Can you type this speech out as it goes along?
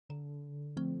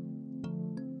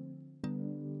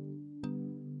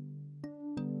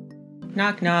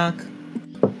Knock, knock.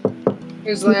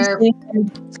 Who's there?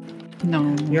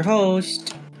 No. Your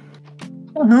host.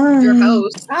 Hi. Your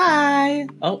host. Hi.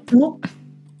 Oh.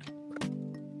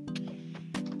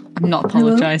 I'm not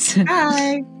apologizing.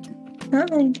 Hi.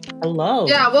 Hi. Hello.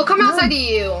 Yeah, we'll come outside to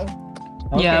you.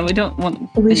 Okay. Yeah, we don't want.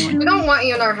 We don't want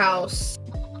you in our house.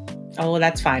 Oh, well,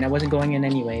 that's fine. I wasn't going in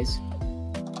anyways.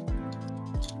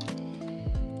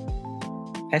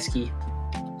 Pesky.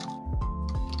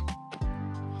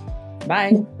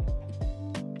 Bye.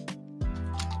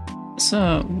 So,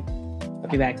 I'll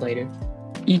be back later.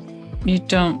 you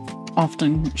don't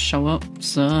often show up,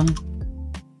 so.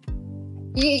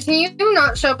 Can you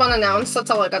not show up unannounced? That's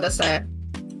all I gotta say.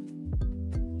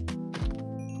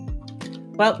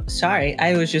 Well, sorry.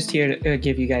 I was just here to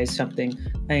give you guys something.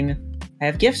 I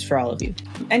have gifts for all of you.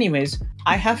 Anyways,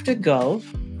 I have to go.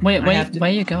 Wait, where are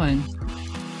you going?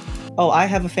 Oh, I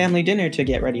have a family dinner to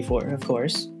get ready for, of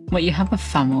course. Wait, you have a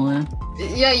family?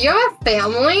 Yeah, you have a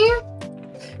family?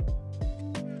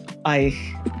 I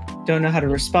don't know how to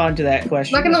respond to that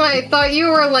question. Not gonna lie, I thought you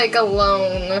were like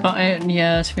alone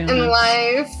Yeah, to be honest. in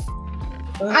life.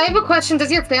 I have a question.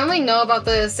 Does your family know about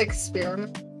this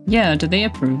experiment? Yeah, do they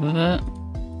approve of it?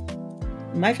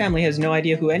 My family has no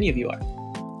idea who any of you are.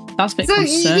 That's a bit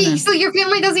concerning. So your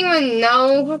family doesn't even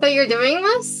know that you're doing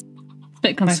this? It's a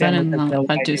bit concerning doesn't know if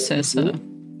I what do I say do. so. Of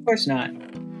course not.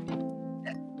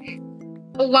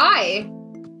 Why?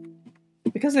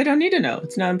 Because they don't need to know.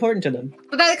 It's not important to them.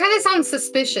 But that kind of sounds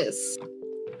suspicious.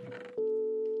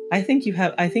 I think you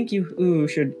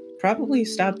should probably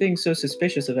stop being so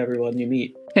suspicious of everyone you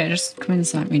meet. Okay, just come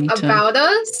inside. We need About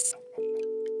us?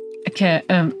 Okay,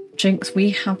 Jinx,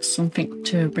 we have something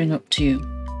to bring up to you.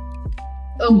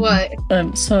 What?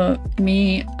 So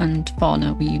me and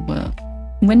Fauna,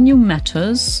 when you met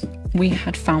us, we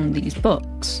had found these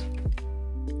books,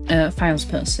 files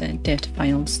per se, data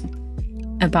files,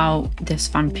 about this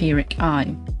vampiric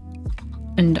eye,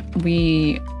 and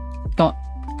we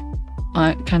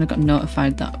kind of got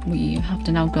notified that we have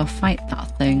to now go fight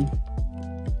that thing.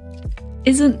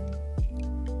 Isn't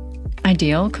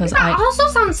ideal because That also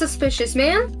sounds suspicious,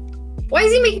 man. Why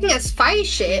is he making us fight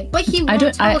shit? But he won't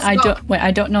tell us about...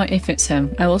 I don't know if it's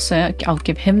him. I will say I'll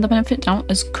give him the benefit of doubt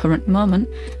as current moment.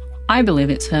 I believe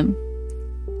it's him.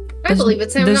 I believe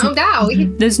it's him, no doubt.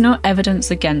 There's no evidence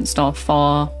against or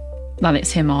for that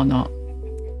it's him or not.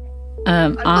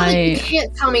 You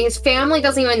can't tell me his family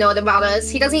doesn't even know about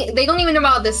us. They don't even know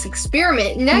about this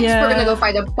experiment. Next, we're gonna go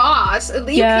fight a boss.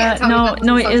 You can't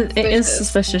tell me it is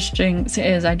suspicious, Jinx. It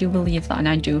is. I do believe that, and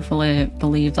I do fully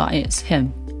believe that it's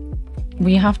him.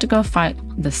 We have to go fight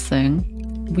this thing.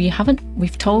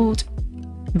 We've told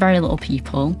very little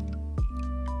people.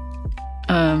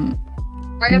 I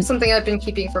have something I've been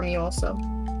keeping from you also.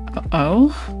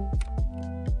 Oh?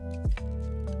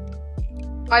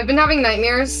 I've been having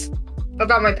nightmares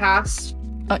about my past.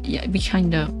 Yeah, we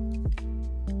kind of...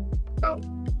 Oh.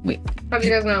 Wait. How do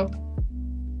you guys know?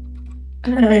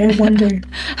 I wonder.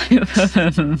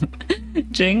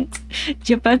 Jinx,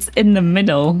 your bed's in the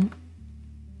middle.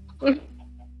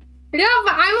 Yeah,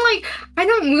 but I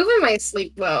don't move in my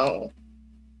sleep though.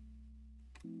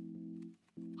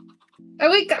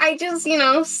 I just,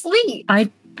 sleep. I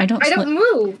don't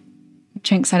move.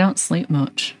 Jinx, I don't sleep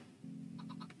much.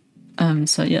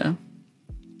 So yeah.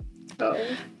 Oh.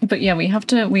 But yeah, it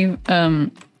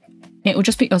will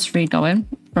just be us three going,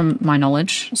 from my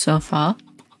knowledge so far.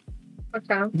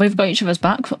 Okay. We've got each of us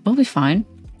back, but we'll be fine.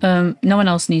 No one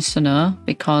else needs to know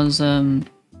because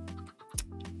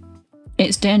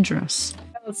it's dangerous.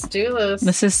 Let's do this.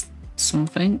 This is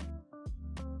something.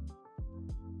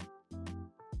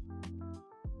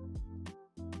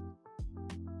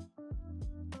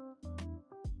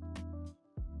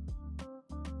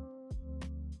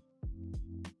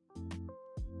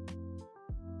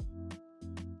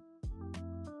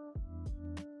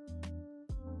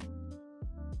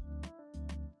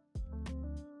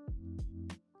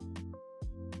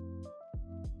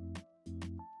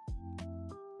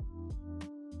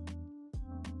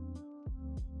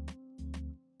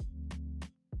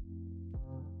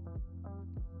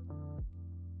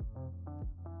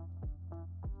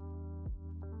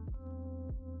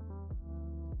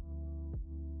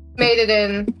 Made it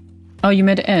in. Oh, you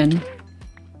made it in?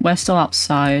 We're still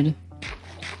outside.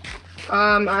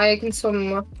 I can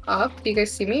swim up. Do you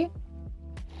guys see me?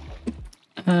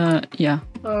 Yeah.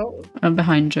 Oh. I'm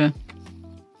behind you.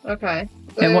 Okay.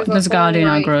 There's a guardian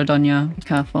aggro on you. Be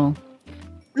careful.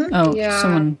 Oh, yeah.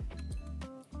 Someone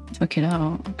took it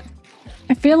out. Okay.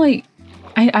 I feel like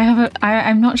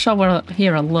I'm not sure we're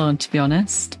here alone, to be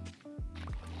honest.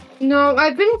 No,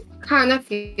 I've been kind of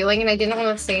feeling, and I didn't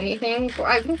want to say anything, but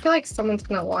I feel like someone's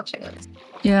kind of watching us.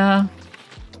 Yeah.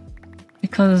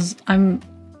 Because I'm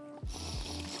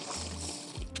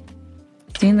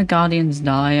seeing the Guardians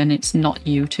die, and it's not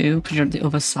you two, because you're at the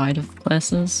other side of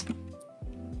places.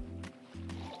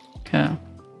 Okay.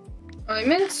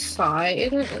 I'm inside.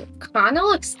 It kind of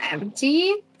looks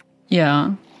empty.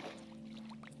 Yeah.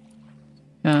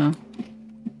 Yeah.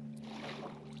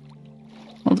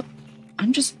 Hold on.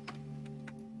 I'm just...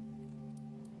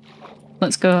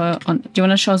 Let's go on. Do you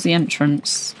want to show us the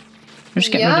entrance?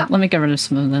 Just get rid of, let me get rid of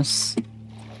some of this.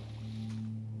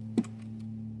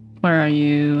 Where are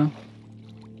you?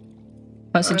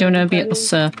 Let's do you want to be at the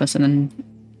surface and then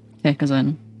take us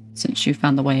in, since you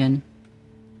found the way in?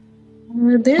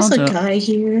 There's a guy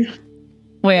here.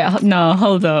 Wait, no,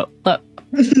 hold up. Look.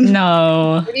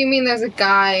 No. What do you mean there's a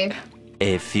guy?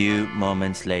 A few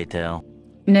moments later.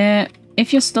 Nah,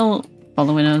 if you're still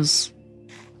following us,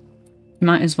 you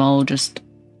might as well just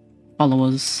follow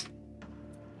us.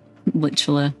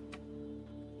 Literally.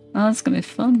 Oh, that's gonna be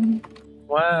fun.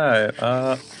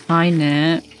 Wow. Hi,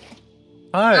 Nate.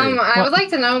 Hi. I would like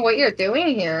to know what you're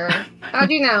doing here. How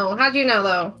do you know? How do you know,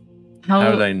 though?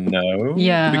 How did I know?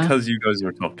 Yeah. Because you guys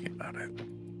were talking about it.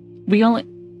 We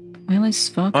only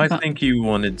spoke about... I think you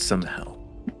wanted some help.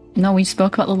 No, we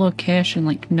spoke about the location,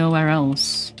 like, nowhere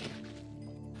else.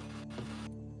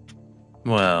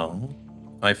 Well,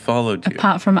 I followed you.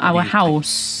 Apart from our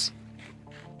house.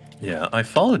 Yeah, I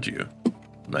followed you,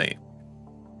 mate.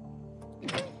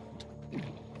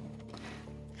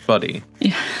 Buddy.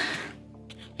 Yeah.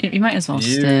 You might as well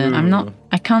stay.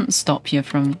 I can't stop you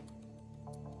from...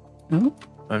 Oh?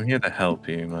 I'm here to help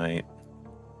you, mate.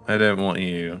 I don't want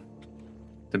you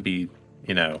to be,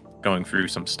 you know, going through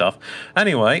some stuff.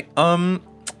 Anyway,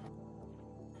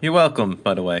 you're welcome,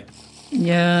 by the way.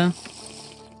 Yeah.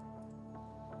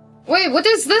 Wait, what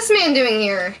is this man doing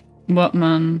here? What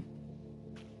man?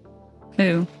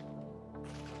 Who?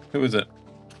 Who is it?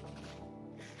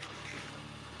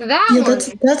 That yeah, one.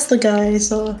 that's the guy.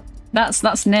 So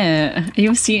that's Nate. Are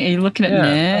you looking at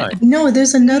Nate? Right. No,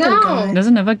 there's another guy. There's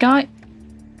another guy.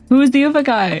 Who is the other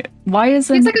guy? Why is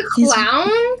it? He's like a clown.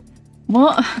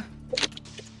 What?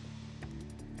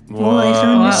 Well, I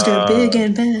found Mr. Big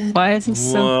and Bad. Why is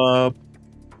this so?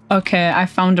 Okay, I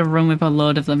found a room with a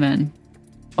load of them in.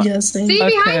 Yes, see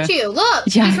behind you. Look,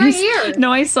 yeah, he's right here.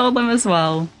 No, I saw them as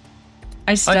well.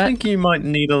 I think you might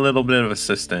need a little bit of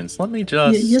assistance. Let me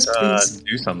just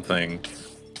do something.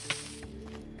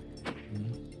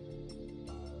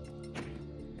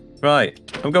 Right,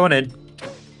 I'm going in.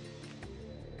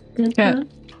 Okay.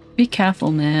 Be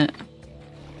careful, Nate.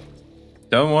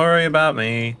 Don't worry about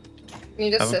me.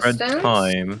 Need assistance? Have a red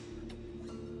time.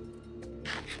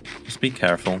 Just be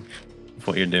careful of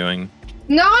what you're doing.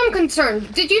 Now I'm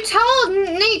concerned. Did you tell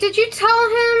Nate? Did you tell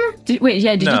him?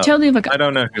 Did you tell the other guy? I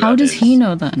don't know. How does he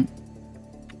know then?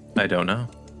 I don't know.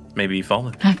 Maybe he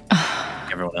followed.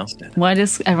 Everyone else did. Why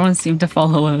does everyone seem to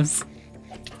follow us?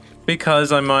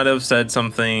 Because I might have said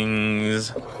some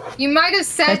things. You might have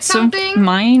said something.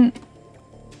 Mine.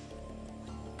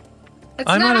 That's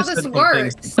not how this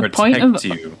works. The point of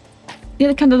you.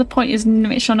 Yeah, kind of the point is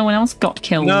make sure no one else got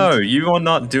killed. No, you are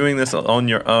not doing this on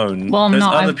your own. Well, There's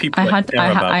no, other people that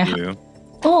care about you.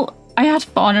 Well, I had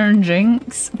Fauna and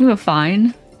Jinx. We were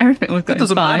fine. Everything was going fine. That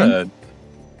doesn't matter.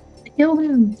 Kill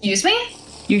him. Excuse me?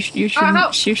 You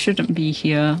shouldn't be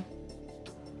here.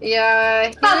 Yeah,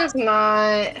 he is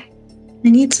not. I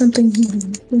need something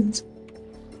please.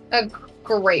 A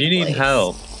great You need place.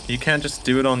 help. You can't just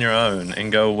do it on your own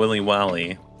and go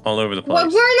willy-wally all over the place. Well,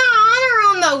 we're not on our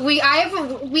own though.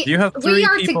 You have 3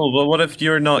 people, but what if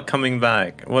you're not coming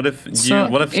back? What if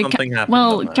something happens?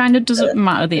 Well, it kind of doesn't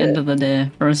matter at the end of the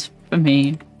day for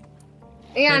me.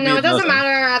 Yeah, Maybe no, it doesn't doesn't. matter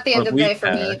at the end of the day for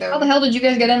care. me either. How the hell did you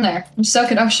guys get in there? I'm so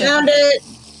confused. Oh shit. Found it.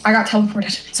 I got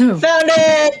teleported. So Found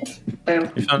it.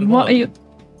 Boom. You found what are you?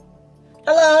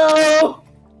 Hello.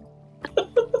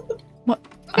 What?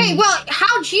 Okay, well,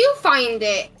 how'd you find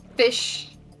it, fish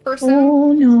person?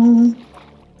 Oh no.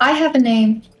 I have a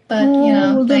name, but you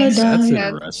know, thanks. That's Yeah.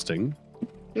 interesting.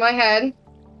 My head.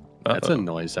 That's a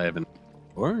noise I haven't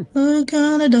heard. I'm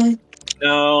gonna die.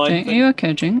 No, Are you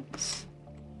okay, Jinx?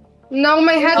 No,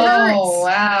 my head hurts. Oh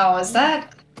wow, is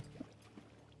that?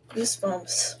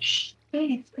 Goosebumps.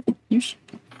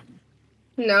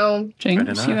 No.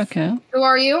 Jinx, you okay? Who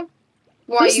are you?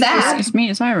 Why Who's are you that? It's me,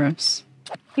 it's Iris.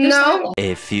 No.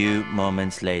 A few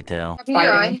moments later.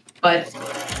 Fighting, but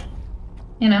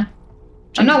you know,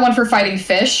 I'm not one for fighting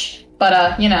fish,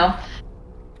 but you know,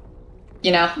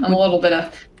 I'm a little bit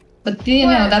of, but you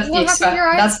know, that's What happened to your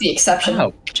eye? that's the exception.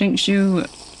 Ow. Jinx, you.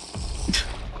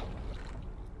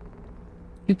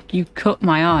 You cut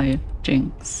my eye,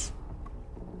 Jinx.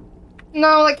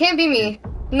 No, that can't be me.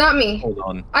 Not me. Hold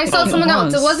on. I saw someone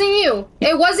else. It wasn't you.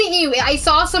 It wasn't you. I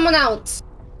saw someone else.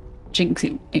 Jinx,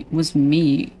 it was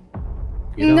me.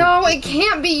 No, it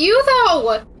can't be you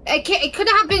though. It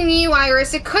couldn't have been you,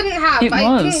 Iris. It couldn't have. It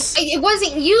was. It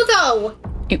wasn't you though.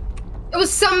 It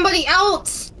was somebody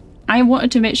else. I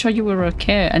wanted to make sure you were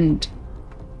okay, and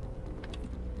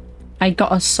I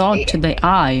got a sword to the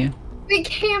eye. It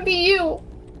can't be you.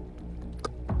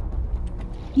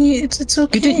 Yeah, it's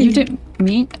okay. You didn't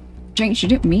mean, Jinx. You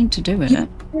didn't mean to do it. I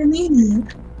mean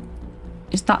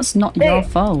it. That's not your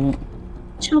fault.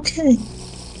 It's okay.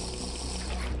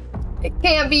 It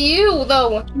can't be you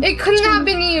though. It couldn't have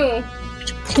been you.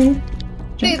 Okay.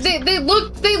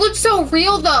 They look so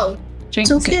real though. Jinx,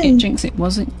 It's okay. Jinx, it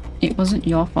wasn't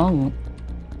your fault.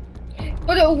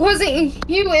 But it wasn't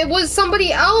you. It was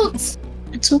somebody else.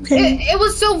 It's okay. It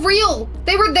was so real.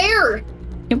 They were there.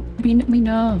 We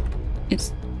know.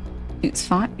 It's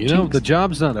fine. You know, Jinx. the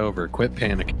job's not over. Quit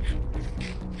panicking.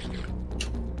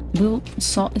 We'll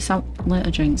sort this out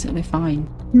later, Jinx. It'll be fine.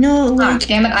 No, Ah, like,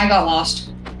 damn it, I got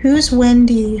lost. who's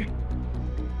Wendy?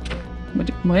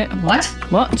 Wait, What?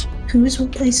 What?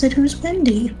 I said, who's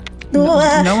Wendy? No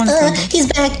one's Wendy. He's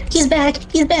back. He's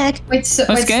back. He's back. Wait, so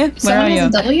Okay, wait, where are someone has you? a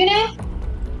W name?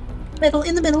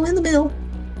 In the middle.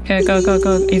 Okay,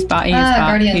 go. He's back.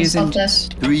 Guardians, He's love in. this.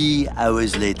 3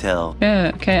 hours later.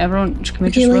 Yeah, okay, everyone, can we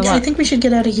Okay, just like, relax? I think we should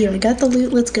get out of here. I got the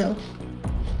loot. Let's go.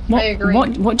 What, I agree.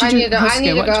 What did you do? I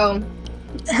need to go.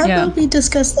 How Yeah. about we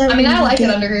discuss that? I mean, when I we like it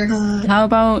get, under here. How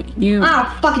about you?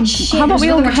 Ah, fucking shit. How about There's we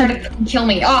all another one head- trying to kill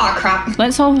me. Ah, crap.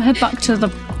 Let's all head back to the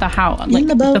house, like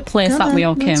the boat. the place Come that we on,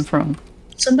 all came let's- from.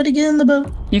 Somebody get in the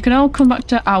boat. You can all come back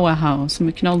to our house and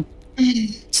we can all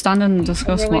stand and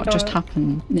discuss really what just don't.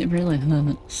 happened. It really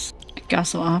hurts.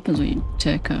 Guess what happens when you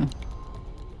take a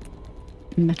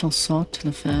metal sword to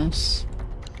the face?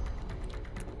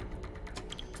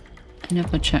 I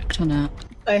never checked on it.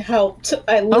 I helped.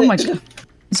 I lit. Oh my god.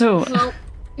 So, Help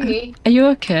me. are you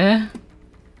okay?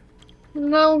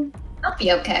 No. I'll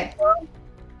be okay. Are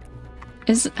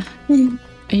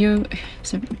you...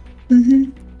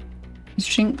 Mm-hmm. Is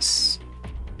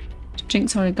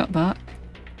Jinx already got back?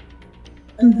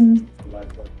 Mm-hmm.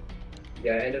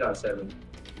 Yeah, I ended on 7.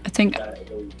 I think...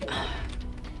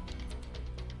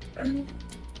 I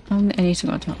need to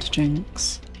go talk to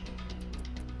Jinx.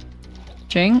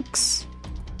 Jinx?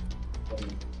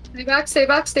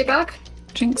 Stay back.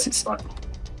 Jinx, it's...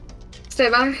 Stay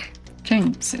back.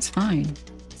 Jinx, it's fine.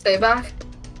 Stay back.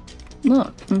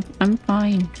 Look, I'm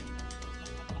fine.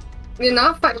 You're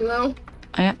not fine though.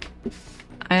 I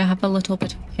have a little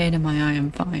bit of pain in my eye,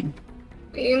 I'm fine.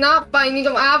 You're not fine. You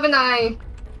don't have an eye.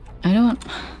 I don't...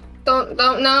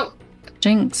 Don't know.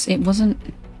 Jinx, it wasn't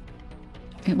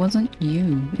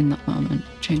you in that moment,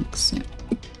 Jinx.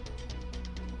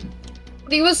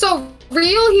 He was so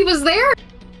real. He was there.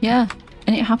 Yeah,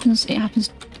 and it happens.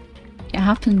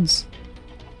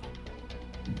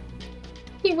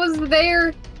 He was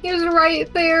there. He was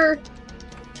right there.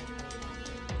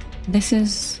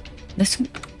 This.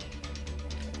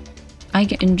 I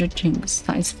get injured, Jinx.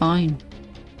 That is fine.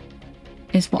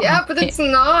 It's what. Yeah, but it's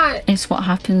not. It's what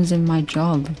happens in my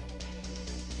job.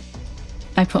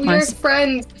 I put We're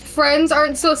friends. Friends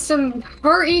aren't supposed to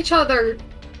hurt each other.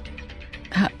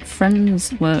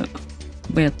 Friends work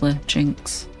weirdly,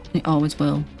 Jinx. It always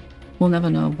will. We'll never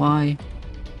know why,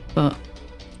 but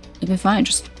it'll be fine.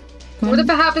 Just. What if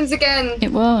it happens again?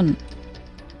 It won't.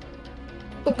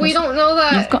 But we don't know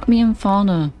that. You've got me and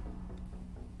Fauna.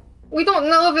 We don't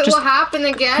know if it will happen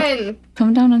again.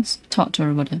 Come down and talk to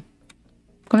everybody.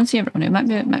 Go and see everyone. It might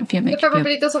be If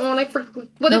everybody doesn't want to,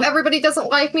 what if everybody doesn't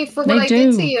like me for what I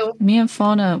did to you? Me and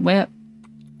Fauna,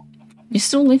 you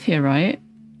still live here, right?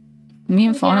 Me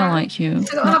and Fauna like you. I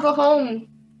don't have a home.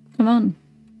 Come on.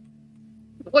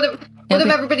 What if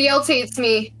everybody else hates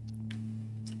me?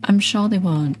 I'm sure they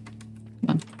won't. Come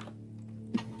on.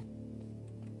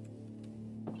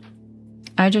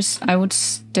 I would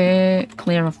stay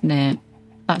clear of Nate.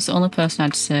 That's the only person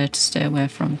I'd say to stay away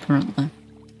from currently.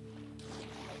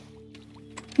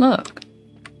 Look,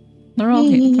 they're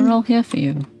all here for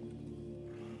you.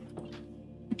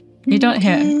 You don't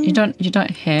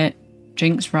hate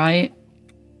Jinx, right?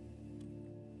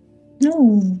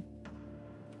 No.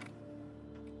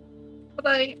 But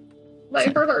I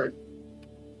hurt her.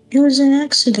 It was an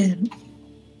accident.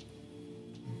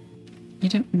 You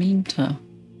didn't mean to.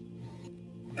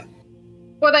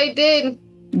 What I did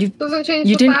doesn't change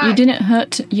the fact.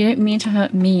 You didn't mean to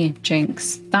hurt me,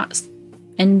 Jinx. That's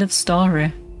end of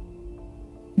story.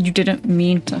 You didn't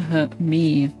mean to hurt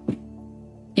me.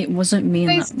 It wasn't me.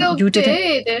 I And still you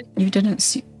did. You didn't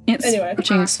see. It's Anyway.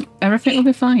 Jinx. Everything will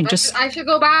be fine. Just I should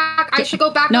go back. I should go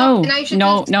back no, up and I should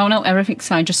no. Everything's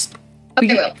fine. Just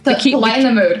Okay, well, to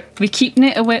lighten the mood. We keeping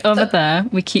it away over there.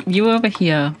 We keep you over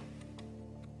here.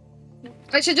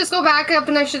 I should just go back up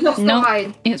and I should just go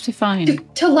hide. It's be fine.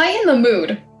 To lighten the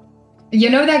mood. You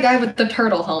know that guy with the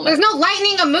turtle helmet? There's no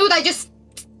lightening a mood. I just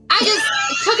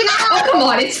took an out. Oh, come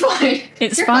on, it's fine.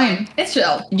 It's You're fine. It's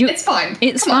chill. It's fine.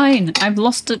 It's fine. I've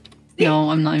lost it. No,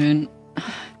 I'm not even.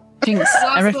 Jinx.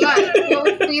 Everything.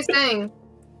 What are you saying?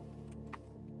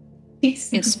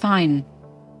 It's fine.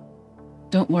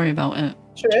 Don't worry about it.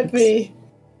 Trippy.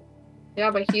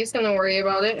 Yeah, but he's gonna worry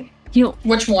about it.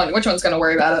 Which one? Which one's gonna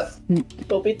worry about it?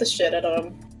 Go beat the shit out of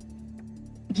him.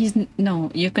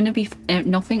 You're gonna be.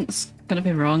 Nothing's gonna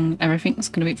be wrong. Everything's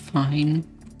gonna be fine.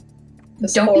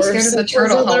 Don't be scared of the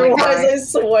turtle helmet guy. I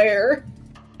swear.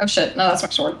 Oh shit! No, that's my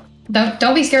sword.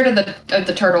 Don't be scared of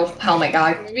the turtle helmet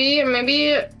guy.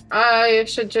 Maybe I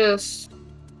should just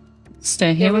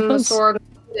stay here with us. Sword.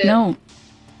 No.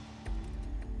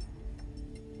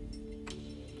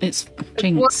 It's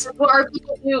Jinx. What are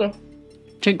people do?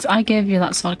 Jinx, I gave you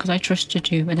that sword because I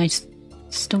trusted you, and I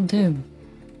still do.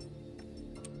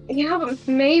 Yeah, but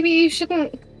maybe you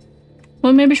shouldn't.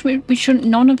 Well, maybe we shouldn't.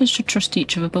 None of us should trust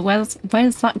each other. But where's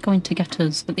that going to get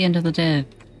us at the end of the day?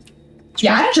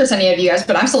 Yeah, I don't trust any of you guys,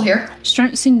 but I'm still here.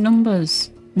 Strengths in numbers.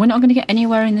 We're not going to get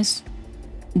anywhere in this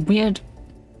weird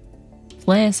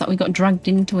place that we got dragged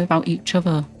into without each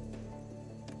other.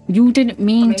 You didn't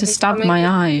mean to stab my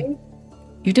eye.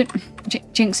 You didn't.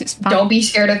 Jinx, it's fine. Don't be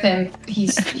scared of him.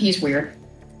 He's weird.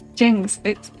 Jinx,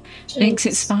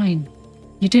 it's fine.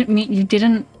 You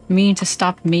didn't mean to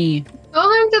stab me.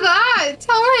 Tell him to that.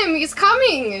 Tell him he's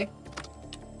coming.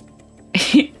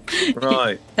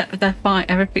 Right. They're fine.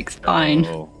 Everything's fine.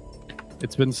 Oh.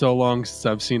 It's been so long since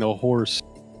I've seen a horse.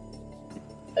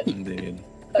 Indeed.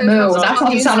 No, that's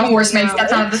not the sound a horse makes.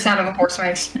 That's not the sound of a horse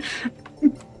makes.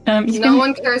 No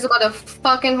one cares about a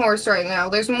fucking horse right now.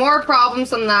 There's more problems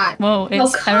than that. Well,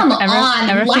 it's come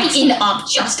on, lighten up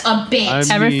just a bit.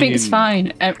 Everything's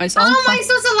fine. It's all How am I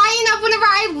supposed to lighten up whenever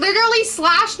I literally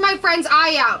slashed my friend's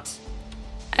eye out?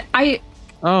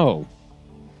 Oh.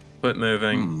 Quit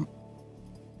moving.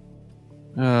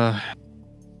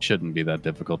 Shouldn't be that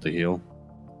difficult to heal.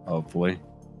 Hopefully.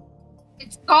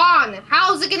 It's gone.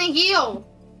 How's it gonna heal?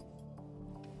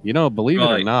 You know, believe it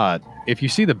or not, if you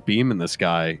see the beam in the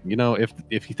sky, you know, if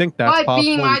you think that's What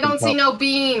possible, beam? I don't see no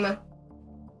beam.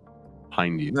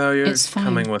 Behind you. No, you're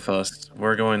coming with us.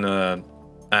 We're going to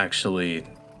actually.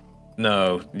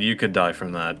 No, you could die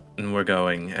from that, and we're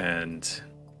going. And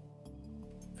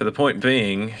for the point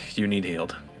being, you need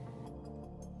healed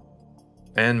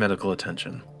and medical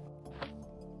attention.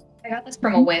 I got this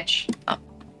from a witch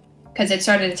because it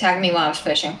started attacking me while I was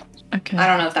fishing. Okay. I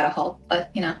don't know if that'll help,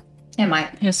 but you know, it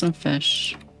might. Here's some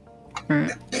fish.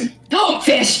 Oh,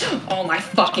 fish! Oh my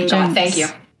fucking god! Thank you.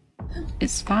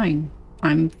 It's fine.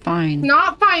 I'm fine.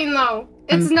 Not fine though.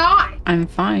 It's not. I'm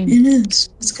fine. It is.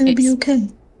 It's gonna be okay.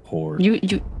 Poor.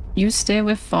 You stay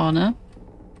with Fauna.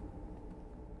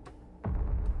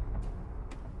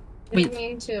 I didn't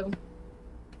mean to.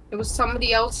 It was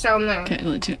somebody else down there. Okay,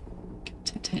 look,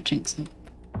 take Jinx.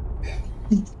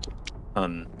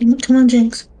 Come on,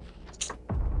 Jinx.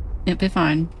 It'll be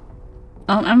fine.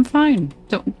 I'm fine.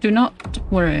 Do not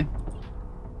worry.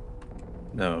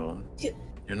 No,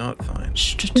 you're not fine.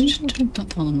 Shh, don't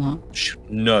tell them that. Shh,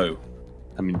 no.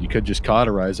 I mean, you could just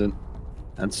cauterize it.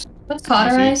 That's What's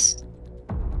cauterize?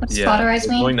 What's cauterize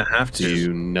mean? We're going to have to. Do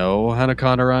you know how to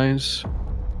cauterize?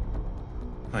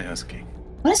 Hi, Husky.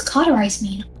 What does cauterize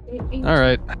mean? All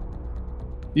right.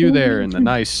 You there in the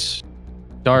nice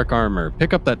dark armor.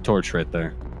 Pick up that torch right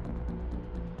there.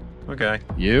 Okay.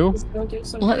 You?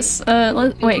 Let's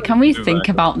wait, can we think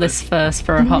about this first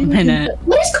for a hot minute?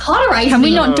 What is cauterize Can we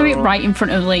mean? not do it right in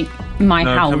front of like my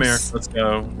house? Come here, let's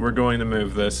go. We're going to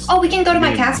move this. Oh, we can go to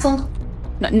my castle.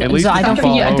 No, I don't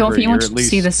think you want to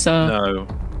see this, so. No.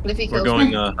 If he We're kills going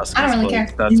me. Husky's I don't really place.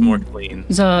 care. That's more clean.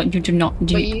 So you do not.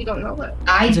 But you don't know that.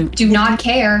 I do not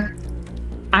care.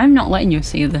 I'm not letting you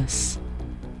see this.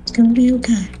 It's gonna be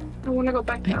okay. I want to go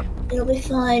back now. It'll be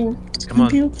fine. It's Come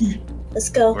gonna on. be okay. Let's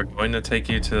go. We're going to take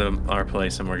you to our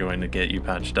place and we're going to get you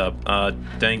patched up.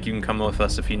 Dank, you can come with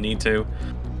us if you need to.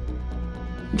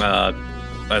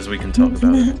 As we can talk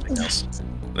about anything else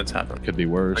that's happened. Could be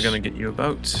worse. We're going to get you a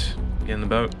boat. Get in the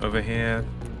boat over here.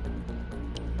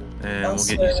 And I'll we'll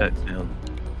get you set down.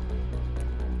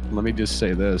 Let me just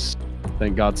say this.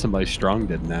 Thank God somebody strong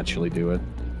didn't actually do it.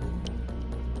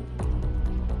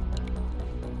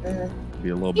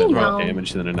 Be a little bit more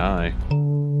damage than an eye.